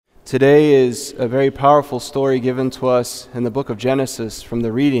Today is a very powerful story given to us in the book of Genesis from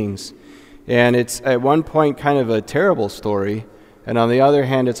the readings. And it's at one point kind of a terrible story, and on the other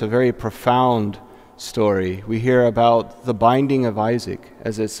hand, it's a very profound story. We hear about the binding of Isaac,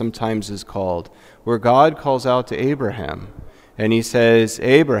 as it sometimes is called, where God calls out to Abraham, and he says,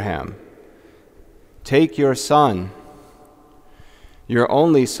 "Abraham, take your son, your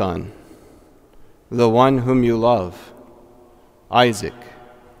only son, the one whom you love, Isaac,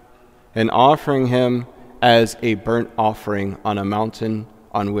 and offering him as a burnt offering on a mountain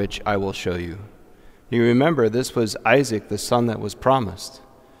on which I will show you." You remember, this was Isaac, the son that was promised.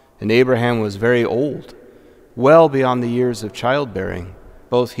 And Abraham was very old, well beyond the years of childbearing,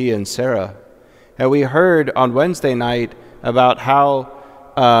 both he and Sarah. And we heard on Wednesday night about how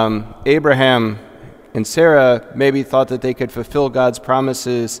Abraham and Sarah maybe thought that they could fulfill God's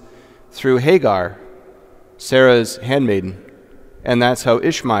promises through Hagar, Sarah's handmaiden. And that's how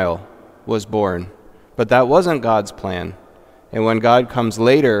Ishmael was born. But that wasn't God's plan. And when God comes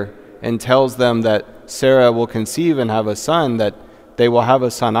later and tells them that Sarah will conceive and have a son, that they will have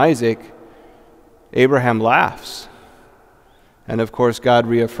a son, Isaac, Abraham laughs. And of course, God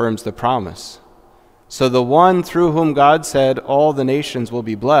reaffirms the promise. So the one through whom God said all the nations will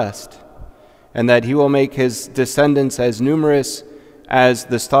be blessed, and that he will make his descendants as numerous as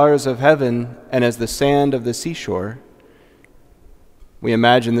the stars of heaven and as the sand of the seashore. We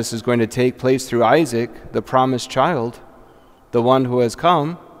imagine this is going to take place through Isaac, the promised child, the one who has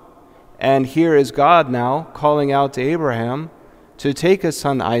come. And here is God now calling out to Abraham to take his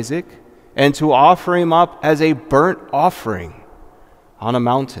son Isaac and to offer him up as a burnt offering on a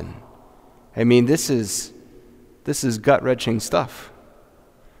mountain. I mean, this is gut-wrenching stuff.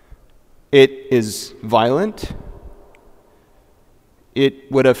 It is violent.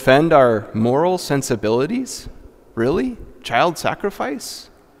 It would offend our moral sensibilities. Really? Child sacrifice?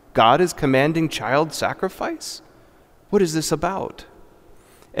 God is commanding child sacrifice? What is this about?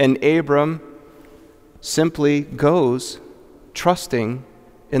 And Abram simply goes trusting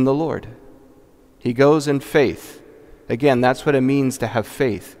in the Lord. He goes in faith. Again, that's what it means to have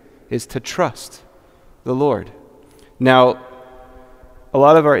faith, is to trust the Lord. Now, a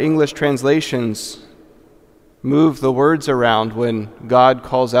lot of our English translations move the words around when God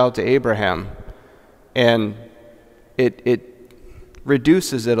calls out to Abraham, and it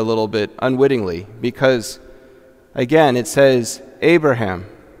reduces it a little bit unwittingly, because again it says, "Abraham,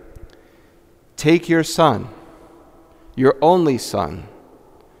 take your son, your only son,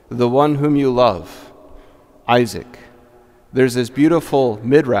 the one whom you love, Isaac." There's this beautiful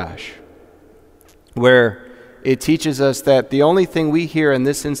midrash where it teaches us that the only thing we hear in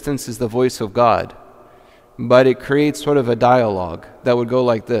this instance is the voice of God, but it creates sort of a dialogue that would go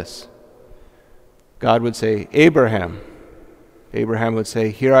like this. God would say, "Abraham." Abraham would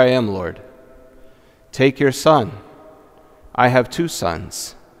say, "Here I am, Lord. Take your son. I have two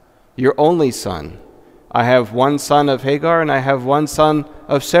sons. Your only son. I have one son of Hagar and I have one son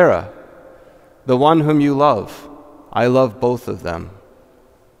of Sarah. The one whom you love. I love both of them.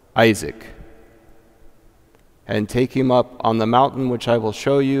 Isaac. And take him up on the mountain which I will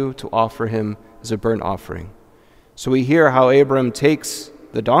show you to offer him as a burnt offering." So we hear how Abram takes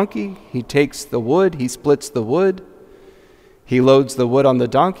the donkey, he takes the wood, he splits the wood, he loads the wood on the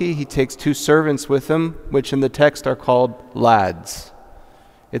donkey, he takes two servants with him, which in the text are called lads.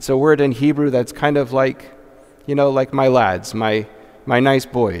 It's a word in Hebrew that's kind of like, like my lads, my nice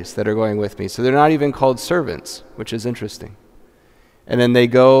boys that are going with me. So they're not even called servants, which is interesting. And then they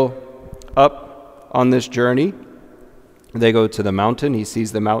go up on this journey. They go to the mountain. He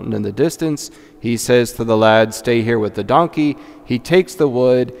sees the mountain in the distance. He says to the lad, "Stay here with the donkey." He takes the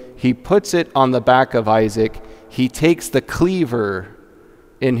wood. He puts it on the back of Isaac. He takes the cleaver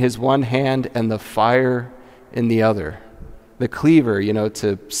in his one hand and the fire in the other. The cleaver,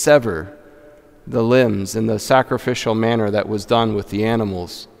 to sever the limbs in the sacrificial manner that was done with the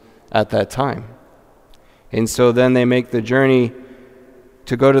animals at that time. And so then they make the journey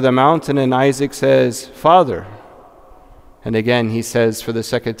to go to the mountain, and Isaac says, "Father." And again he says for the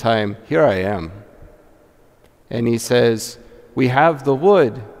second time, "Here I am." And he says, "We have the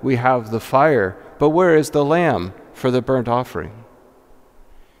wood, we have the fire, but where is the lamb for the burnt offering?"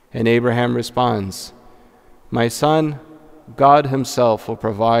 And Abraham responds, "My son, God himself will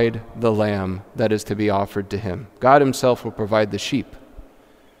provide the lamb that is to be offered to him. God himself will provide the sheep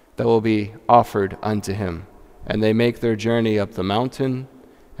that will be offered unto him." And they make their journey up the mountain,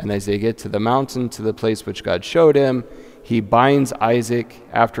 and as they get to the mountain, to the place which God showed him, he binds Isaac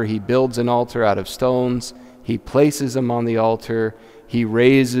after he builds an altar out of stones. He places him on the altar. He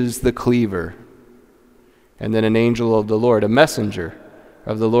raises the cleaver. And then an angel of the Lord, a messenger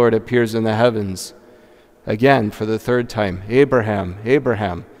of the Lord appears in the heavens again for the third time. Abraham,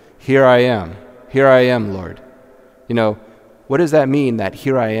 Abraham, here I am, Lord. You know, what does that mean, that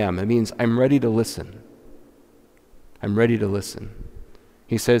here I am? It means I'm ready to listen. I'm ready to listen.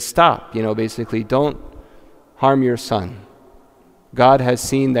 He says, stop, basically, don't harm your son. God has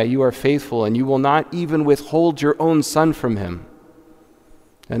seen that you are faithful and you will not even withhold your own son from him.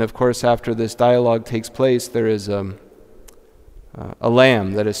 And of course, after this dialogue takes place, there is a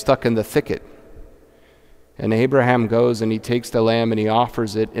lamb that is stuck in the thicket. And Abraham goes and he takes the lamb and he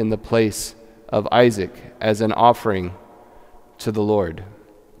offers it in the place of Isaac as an offering to the Lord.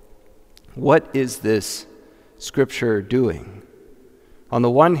 What is this scripture doing? On the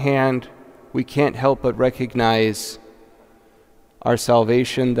one hand, we can't help but recognize our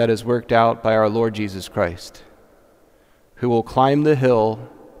salvation that is worked out by our Lord Jesus Christ, who will climb the hill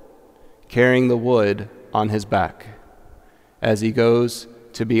carrying the wood on his back as he goes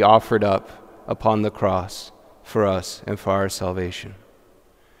to be offered up upon the cross for us and for our salvation.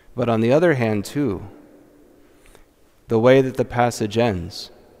 But on the other hand, too, the way that the passage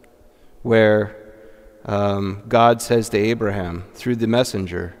ends, where God says to Abraham through the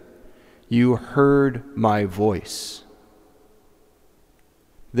messenger, "You heard my voice."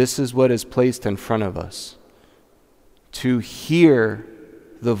 This is what is placed in front of us, to hear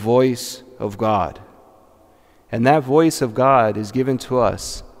the voice of God. And that voice of God is given to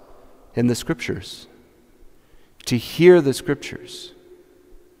us in the Scriptures, to hear the Scriptures.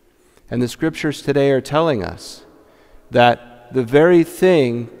 And the Scriptures today are telling us that the very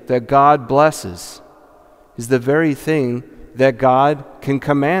thing that God blesses is the very thing that God can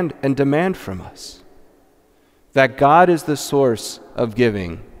command and demand from us. That God is the source of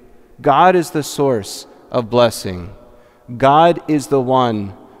giving. God is the source of blessing. God is the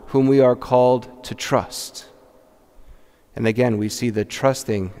one whom we are called to trust. And again, we see the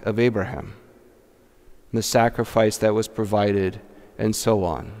trusting of Abraham, the sacrifice that was provided, and so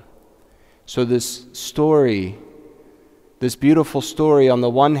on. So this story, this beautiful story, on the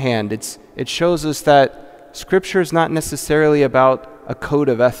one hand, it shows us that Scripture is not necessarily about a code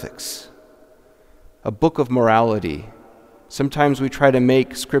of ethics, a book of morality. Sometimes we try to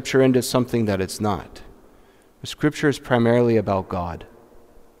make Scripture into something that it's not. Scripture is primarily about God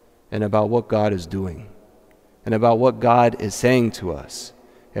and about what God is doing and about what God is saying to us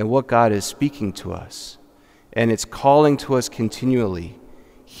and what God is speaking to us. And it's calling to us continually,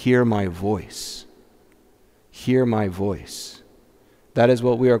 hear my voice. Hear my voice. That is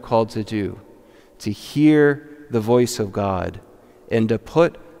what we are called to do, to hear the voice of God and to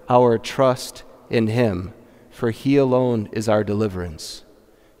put our trust in Him, for He alone is our deliverance.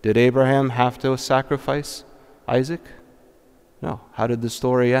 Did Abraham have to sacrifice Isaac? No. How did the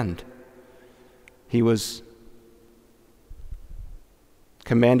story end? He was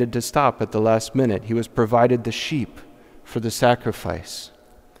commanded to stop at the last minute. He was provided the sheep for the sacrifice.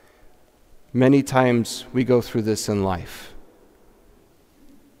 Many times we go through this in life.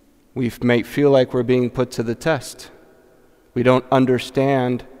 We may feel like we're being put to the test. We don't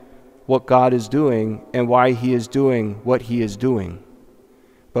understand what God is doing and why He is doing what He is doing.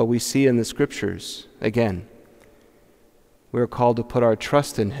 But we see in the Scriptures, again, we're called to put our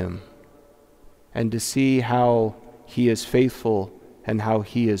trust in Him and to see how He is faithful and how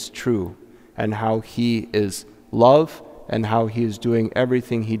He is true and how He is love and how He is doing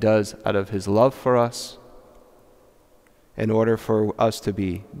everything He does out of His love for us in order for us to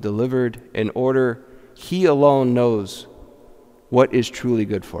be delivered, in order He alone knows what is truly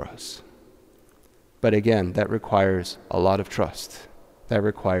good for us. But again, that requires a lot of trust. That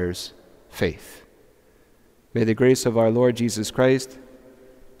requires faith. May the grace of our Lord Jesus Christ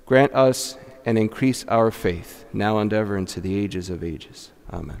grant us and increase our faith now and ever into the ages of ages.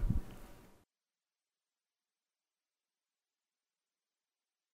 Amen.